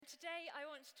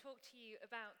want to talk to you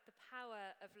about the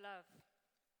power of love.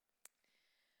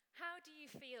 How do you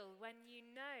feel when you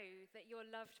know that you're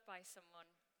loved by someone?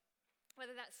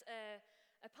 Whether that's a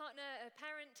partner, a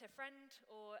parent, a friend,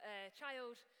 or a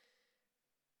child.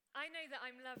 I know that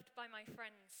I'm loved by my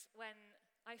friends when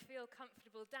I feel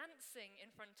comfortable dancing in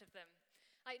front of them.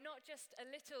 Like not just a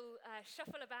little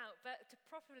shuffle about, but to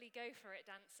properly go for it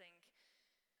dancing.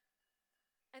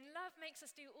 And love makes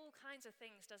us do all kinds of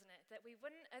things, doesn't it, that we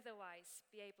wouldn't otherwise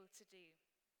be able to do.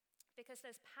 Because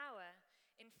there's power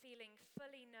in feeling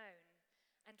fully known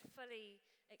and fully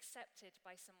accepted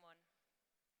by someone.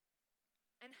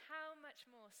 And how much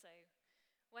more so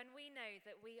when we know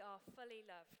that we are fully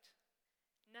loved,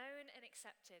 known and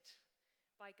accepted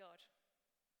by God.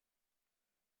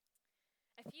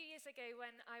 A few years ago,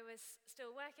 when I was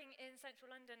still working in central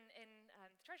London in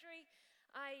the Treasury,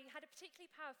 I had a particularly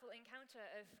powerful encounter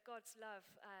of God's love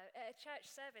at a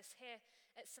church service here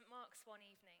at St. Mark's one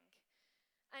evening.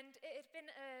 And it had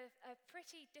been a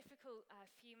pretty difficult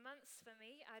few months for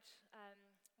me.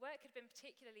 Work had been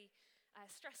particularly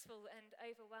stressful and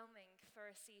overwhelming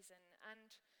for a season.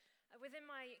 And within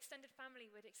my extended family,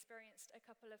 we'd experienced a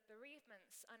couple of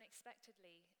bereavements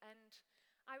unexpectedly. And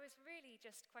I was really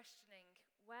just questioning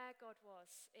where God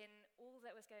was in all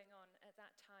that was going on at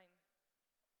that time.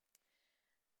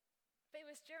 But it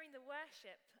was during the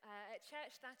worship at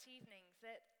church that evening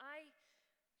that I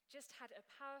just had a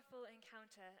powerful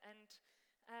encounter. And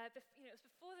it was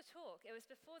before the talk, it was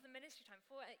before the ministry time,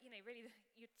 before, really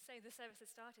you'd say the service had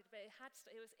started, but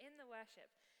it was in the worship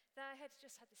that I had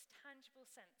just had this tangible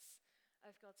sense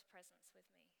of God's presence with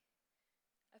me.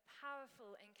 A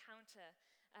powerful encounter,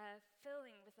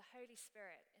 filling with the Holy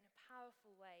Spirit in a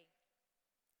powerful way.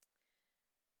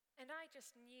 And I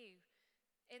just knew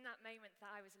in that moment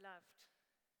that I was loved.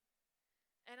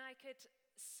 And I could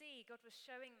see God was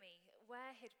showing me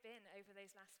where he'd been over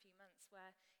those last few months,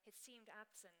 where he'd seemed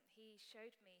absent. He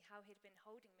showed me how he'd been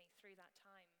holding me through that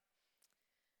time.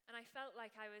 And I felt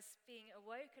like I was being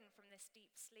awoken from this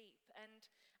deep sleep and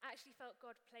actually felt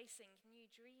God placing new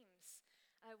dreams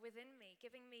within me,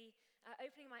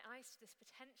 opening my eyes to this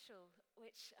potential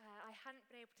which I hadn't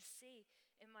been able to see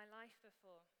in my life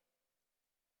before.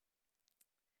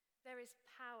 There is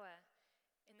power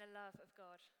in the love of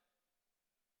God.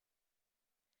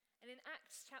 And in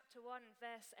Acts chapter 1,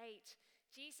 verse 8,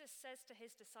 Jesus says to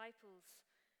his disciples,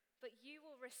 "But you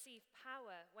will receive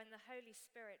power when the Holy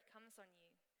Spirit comes on you.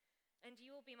 And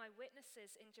you will be my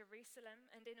witnesses in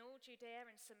Jerusalem and in all Judea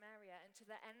and Samaria and to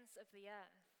the ends of the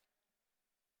earth."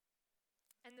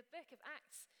 And the book of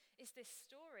Acts is this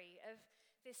story of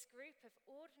this group of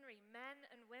ordinary men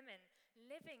and women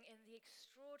living in the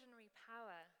extraordinary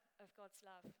power of God's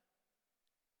love.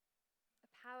 A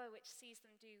power which sees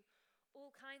them do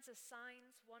all kinds of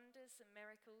signs, wonders, and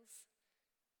miracles.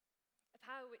 A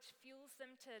power which fuels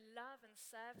them to love and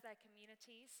serve their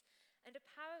communities, and a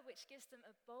power which gives them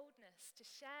a boldness to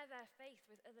share their faith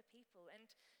with other people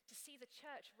and to see the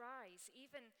church rise,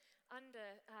 even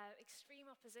under extreme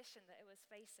opposition that it was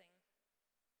facing.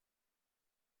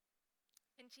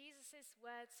 And Jesus'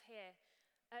 words here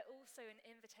are also an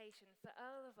invitation for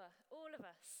all of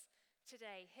us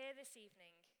today, here this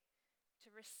evening, to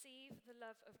receive the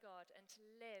love of God and to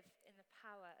live in the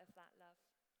power of that love.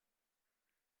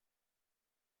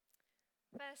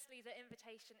 Firstly, the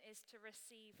invitation is to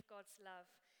receive God's love.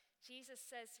 Jesus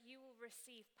says, "You will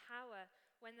receive power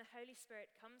when the Holy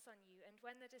Spirit comes on you," and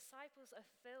when the disciples are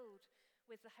filled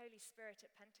with the Holy Spirit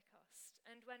at Pentecost.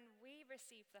 And when we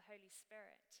receive the Holy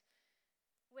Spirit,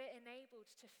 we're enabled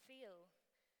to feel,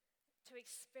 to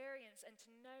experience, and to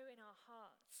know in our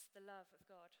hearts the love of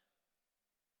God.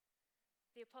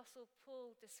 The Apostle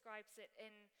Paul describes it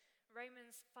in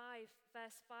Romans 5,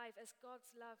 verse 5, as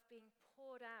God's love being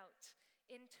poured out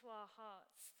into our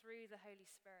hearts through the Holy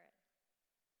Spirit.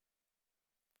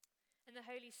 And the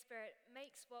Holy Spirit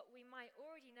makes what we might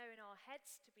already know in our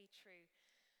heads to be true,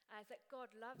 that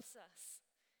God loves us.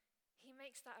 He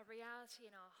makes that a reality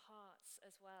in our hearts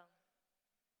as well.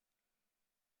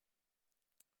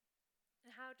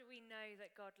 And how do we know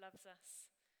that God loves us?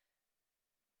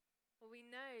 Well, we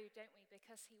know, don't we,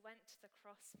 because he went to the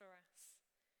cross for us.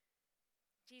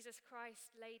 Jesus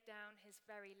Christ laid down his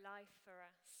very life for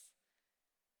us.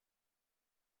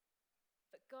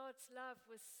 But God's love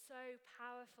was so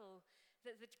powerful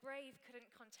that the grave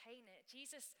couldn't contain it.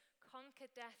 Jesus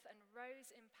conquered death and rose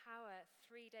in power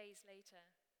 3 days later.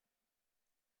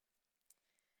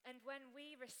 And when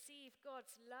we receive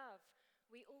God's love,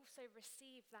 we also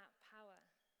receive that power.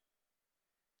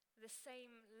 The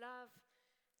same love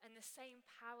and the same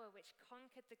power which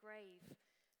conquered the grave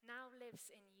now lives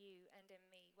in you and in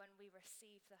me when we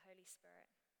receive the Holy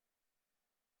Spirit.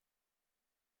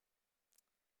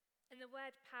 And the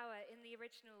word power in the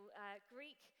original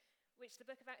Greek, which the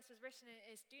book of Acts was written in,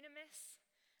 is dunamis.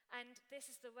 And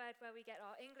this is the word where we get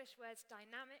our English words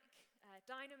dynamic,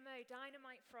 dynamo,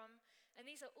 dynamite from. And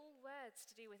these are all words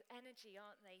to do with energy,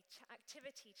 aren't they?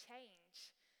 Activity,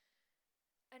 change.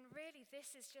 And really,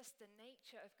 this is just the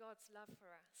nature of God's love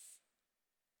for us.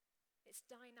 It's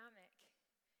dynamic,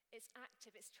 it's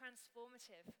active, it's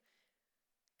transformative.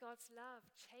 God's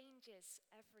love changes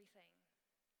everything.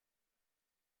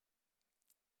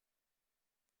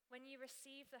 When you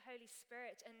receive the Holy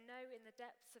Spirit and know in the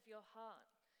depths of your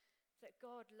heart that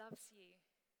God loves you,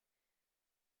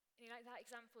 like that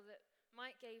example that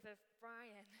Mike gave of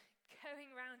Brian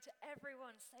going around to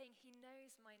everyone saying he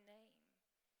knows my name.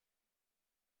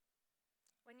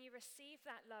 When you receive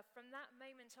that love, from that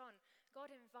moment on,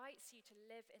 God invites you to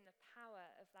live in the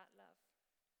power of that love.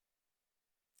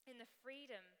 In the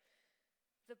freedom,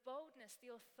 the boldness,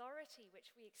 the authority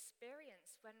which we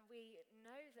experience when we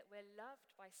know that we're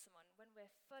loved by someone, when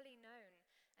we're fully known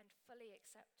and fully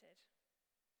accepted.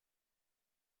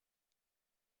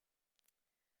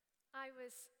 I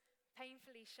was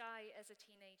painfully shy as a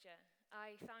teenager.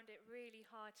 I found it really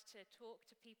hard to talk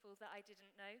to people that I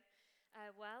didn't know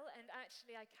well, and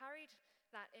actually I carried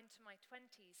that into my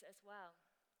 20s as well.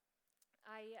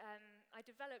 I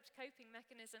developed coping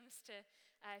mechanisms to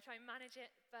try and manage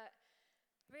it, but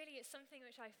really it's something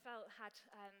which I felt had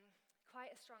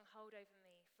quite a strong hold over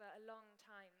me for a long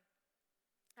time.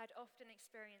 I'd often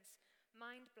experience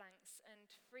mind blanks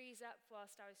and freeze up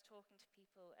whilst I was talking to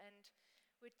people, and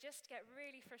would just get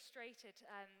really frustrated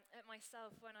at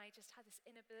myself when I just had this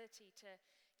inability to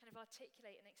kind of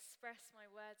articulate and express my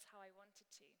words how I wanted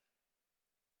to.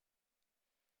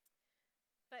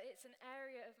 But it's an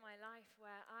area of my life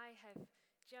where I have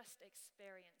just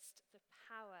experienced the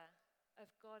power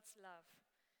of God's love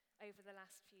over the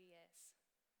last few years.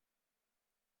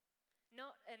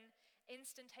 Not an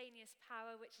instantaneous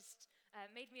power which has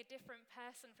made me a different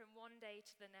person from one day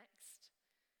to the next,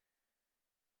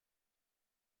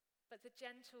 but the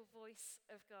gentle voice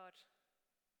of God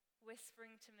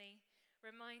whispering to me,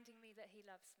 reminding me that he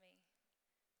loves me.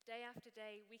 Day after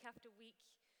day, week after week,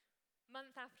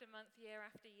 month after month, year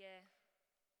after year.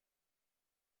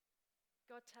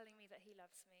 God telling me that he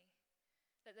loves me,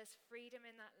 that there's freedom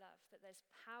in that love, that there's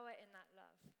power in that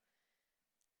love,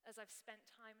 as I've spent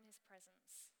time in his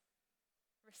presence,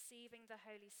 receiving the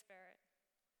Holy Spirit,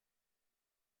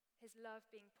 his love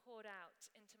being poured out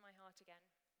into my heart again.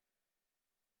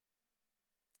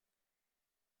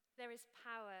 There is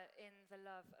power in the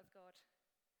love of God.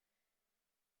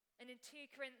 And in 2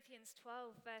 Corinthians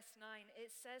 12, verse 9, it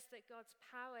says that God's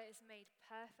power is made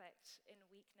perfect in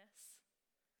weakness.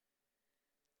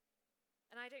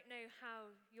 And I don't know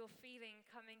how you're feeling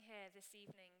coming here this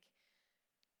evening.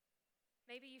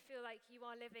 Maybe you feel like you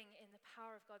are living in the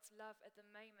power of God's love at the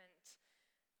moment.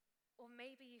 Or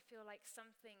maybe you feel like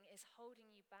something is holding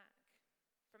you back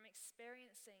from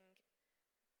experiencing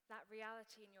that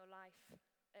reality in your life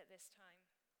at this time.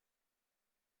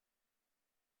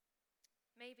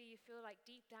 Maybe you feel like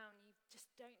deep down you just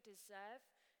don't deserve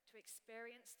to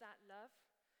experience that love.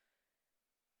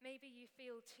 Maybe you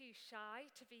feel too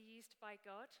shy to be used by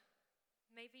God.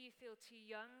 Maybe you feel too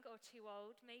young or too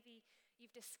old. Maybe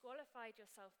you've disqualified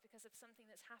yourself because of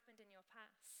something that's happened in your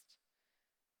past.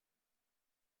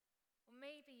 Or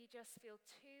maybe you just feel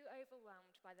too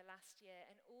overwhelmed by the last year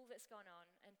and all that's gone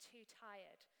on and too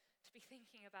tired to be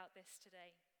thinking about this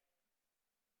today.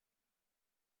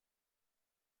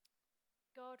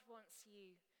 God wants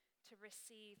you to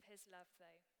receive his love,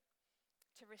 though.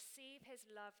 To receive his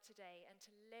love today and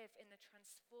to live in the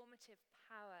transformative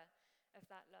power of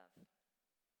that love.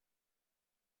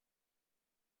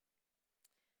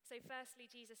 So firstly,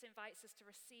 Jesus invites us to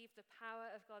receive the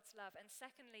power of God's love. And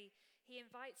secondly, he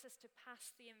invites us to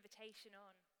pass the invitation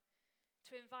on,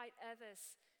 to invite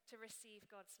others to receive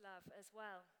God's love as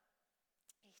well.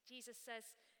 Jesus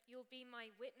says, "You'll be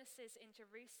my witnesses in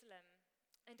Jerusalem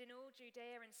and in all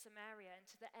Judea and Samaria and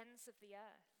to the ends of the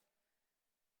earth."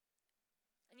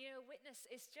 And a witness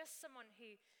is just someone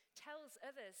who tells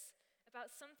others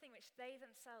about something which they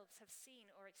themselves have seen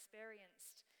or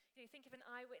experienced. Think of an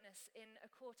eyewitness in a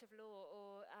court of law,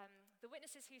 or the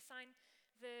witnesses who sign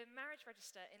the marriage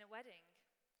register in a wedding.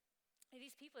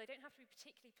 These people, they don't have to be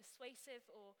particularly persuasive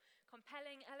or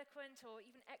compelling, eloquent, or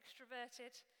even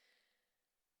extroverted.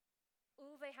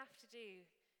 All they have to do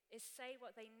is say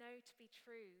what they know to be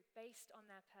true based on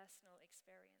their personal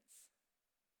experience.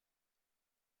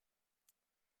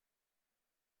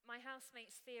 my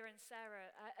housemates Thea and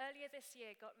Sarah earlier this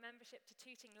year got membership to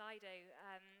Tooting Lido,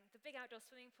 the big outdoor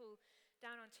swimming pool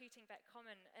down on Tooting Beck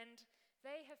Common, and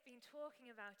they have been talking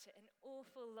about it an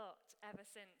awful lot ever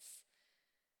since.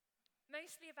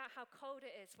 Mostly about how cold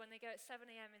it is when they go at 7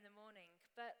 a.m. in the morning,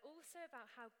 but also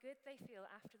about how good they feel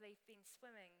after they've been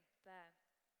swimming there.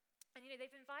 And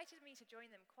they've invited me to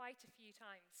join them quite a few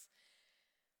times.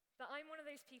 But I'm one of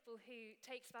those people who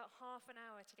takes about half an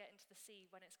hour to get into the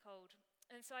sea when it's cold.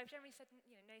 And so I've generally said,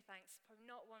 no thanks, probably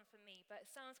not one for me, but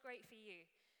it sounds great for you.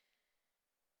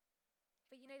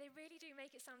 But they really do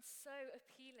make it sound so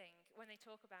appealing when they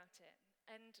talk about it.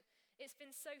 And it's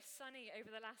been so sunny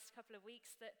over the last couple of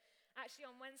weeks that actually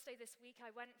on Wednesday this week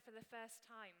I went for the first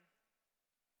time.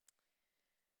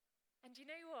 And you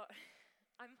know what?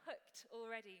 I'm hooked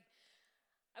already.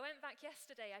 I went back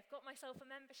yesterday, I've got myself a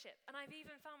membership, and I've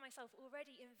even found myself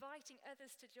already inviting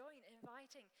others to join,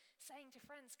 saying to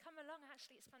friends, come along,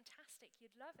 actually it's fantastic,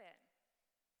 you'd love it.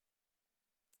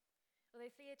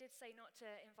 Although Thea did say not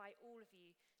to invite all of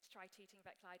you to try Tooting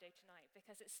Beck Lido tonight,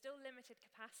 because it's still limited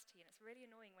capacity, and it's really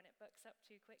annoying when it books up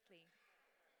too quickly.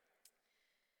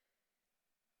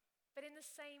 But in the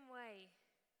same way,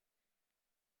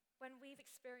 when we've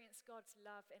experienced God's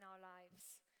love in our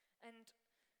lives, and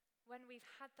when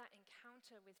we've had that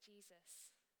encounter with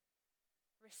Jesus,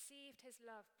 received his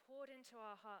love poured into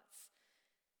our hearts,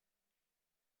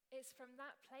 it's from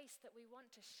that place that we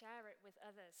want to share it with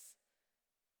others,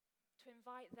 to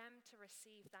invite them to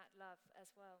receive that love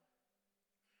as well.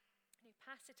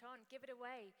 Pass it on, give it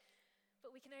away,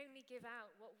 but we can only give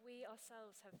out what we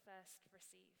ourselves have first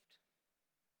received.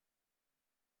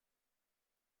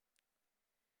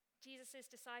 Jesus'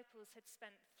 disciples had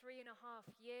spent 3.5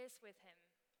 years with him,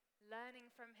 learning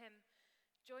from him,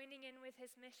 joining in with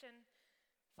his mission,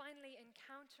 finally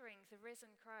encountering the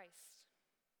risen Christ.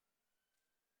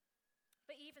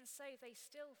 But even so, they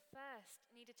still first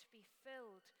needed to be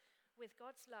filled with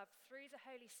God's love through the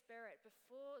Holy Spirit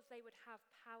before they would have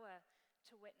power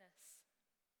to witness.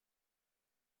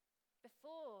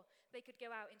 Before they could go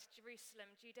out into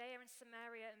Jerusalem, Judea and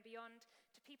Samaria and beyond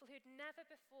to people who'd never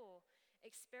before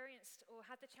experienced or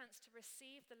had the chance to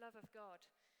receive the love of God,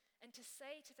 and to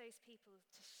say to those people,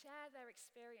 to share their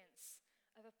experience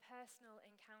of a personal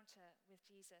encounter with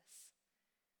Jesus.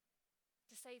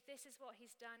 To say, this is what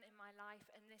he's done in my life,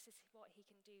 and this is what he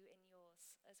can do in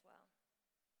yours as well.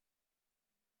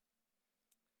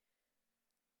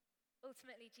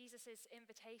 Ultimately, Jesus'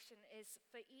 invitation is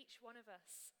for each one of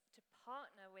us to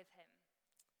partner with him,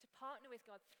 to partner with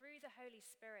God through the Holy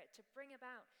Spirit, to bring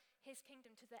about his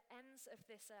kingdom to the ends of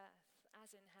this earth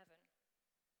as in heaven.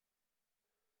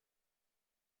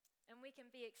 And we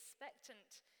can be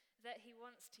expectant that he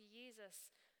wants to use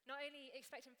us, not only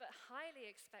expectant but highly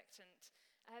expectant,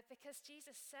 because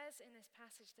Jesus says in this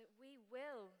passage that we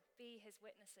will be his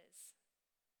witnesses.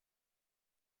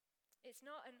 It's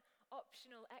not an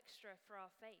optional extra for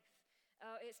our faith.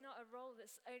 It's not a role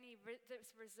that's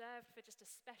that's reserved for just a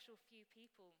special few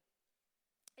people.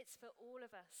 It's for all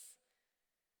of us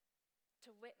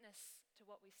to witness to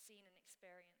what we've seen and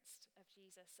experienced of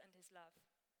Jesus and his love.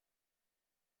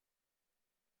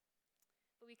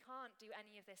 But we can't do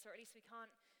any of this, or at least we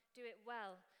can't do it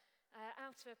well,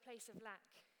 out of a place of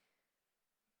lack.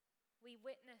 We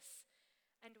witness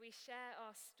and we share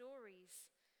our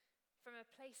stories from a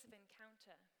place of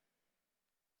encounter,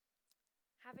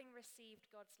 having received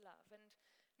God's love, and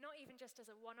not even just as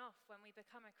a one-off when we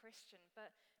become a Christian,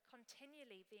 but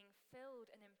continually being filled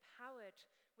and empowered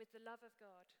with the love of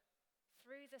God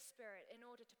through the Spirit in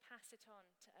order to pass it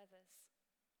on to others.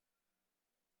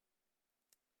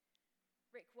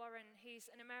 Rick Warren, who's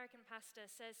an American pastor,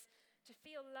 says to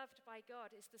feel loved by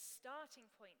God is the starting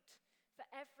point for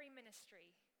every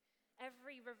ministry,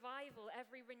 every revival,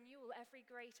 every renewal, every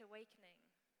great awakening.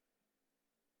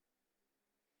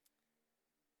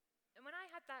 And when I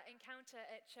had that encounter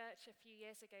at church a few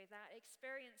years ago, that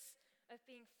experience of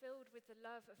being filled with the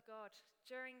love of God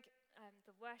during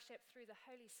the worship through the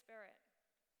Holy Spirit,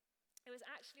 it was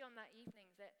actually on that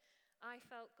evening that I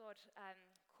felt God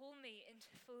call me into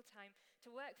to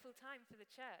work full-time for the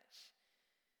church.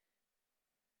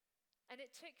 And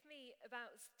it took me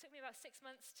about 6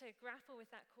 months to grapple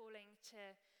with that calling,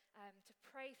 to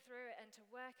pray through it and to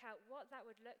work out what that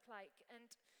would look like,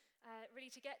 and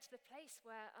really to get to the place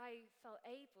where I felt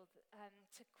able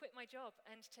to quit my job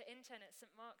and to intern at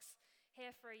St. Mark's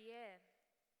here for a year.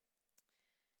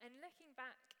 And looking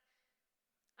back,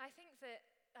 I think that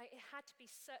it had to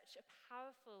be such a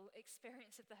powerful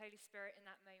experience of the Holy Spirit in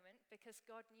that moment, because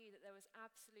God knew that there was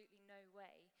absolutely no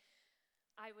way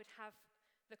I would have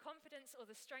the confidence or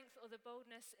the strength or the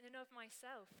boldness in and of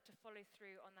myself to follow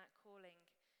through on that calling.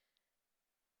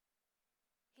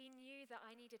 He knew that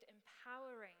I needed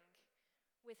empowering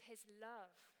with his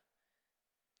love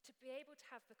to be able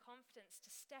to have the confidence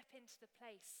to step into the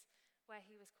place where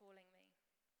he was calling me.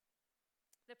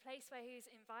 The place where he was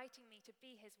inviting me to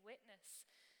be his witness.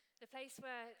 The place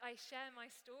where I share my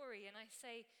story and I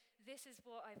say, this is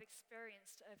what I've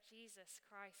experienced of Jesus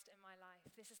Christ in my life.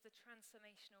 This is the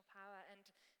transformational power, and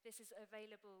this is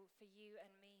available for you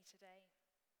and me today.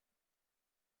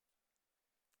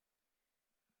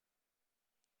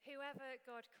 Whoever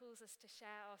God calls us to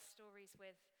share our stories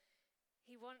with,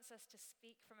 he wants us to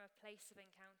speak from a place of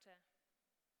encounter.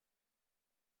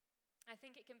 I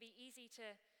think it can be easy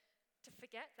to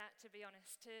forget that, to be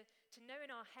honest, to know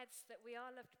in our heads that we are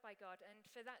loved by God, and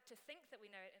for that to think that we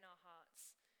know it in our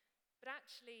hearts. But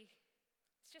actually,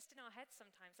 it's just in our heads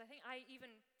sometimes. I think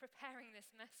even preparing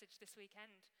this message this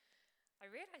weekend, I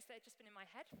realized that it had just been in my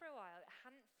head for a while. It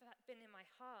hadn't been in my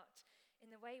heart in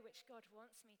the way which God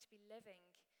wants me to be living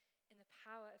in the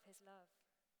power of his love.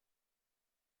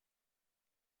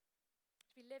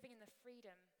 To be living in the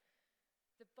freedom,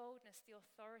 the boldness, the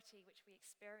authority which we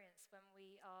experience when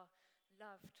we are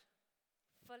loved,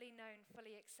 fully known,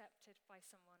 fully accepted by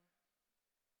someone.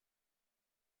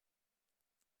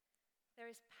 There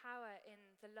is power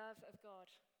in the love of God.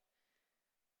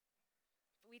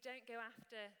 But we don't go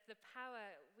after the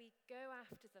power, we go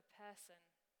after the person.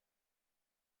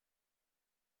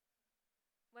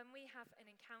 When we have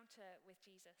an encounter with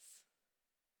Jesus,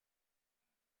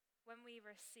 when we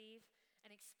receive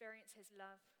and experience his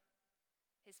love,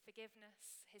 his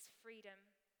forgiveness, his freedom,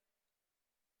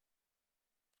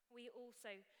 we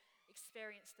also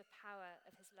experience the power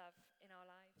of his love in our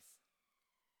lives.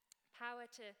 Power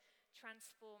to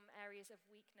transform areas of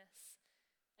weakness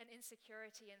and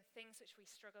insecurity and things which we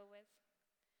struggle with.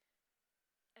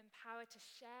 And power to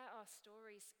share our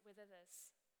stories with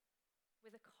others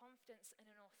with a confidence and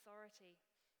an authority.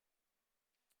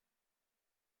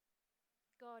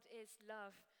 God is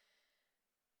love,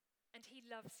 and he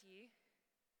loves you.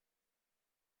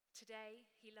 Today,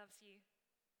 he loves you.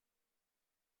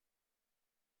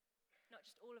 Not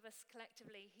just all of us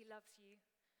collectively, he loves you,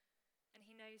 and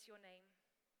he knows your name.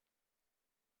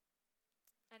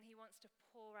 And he wants to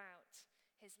pour out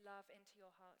his love into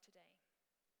your heart today.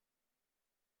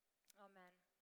 Amen.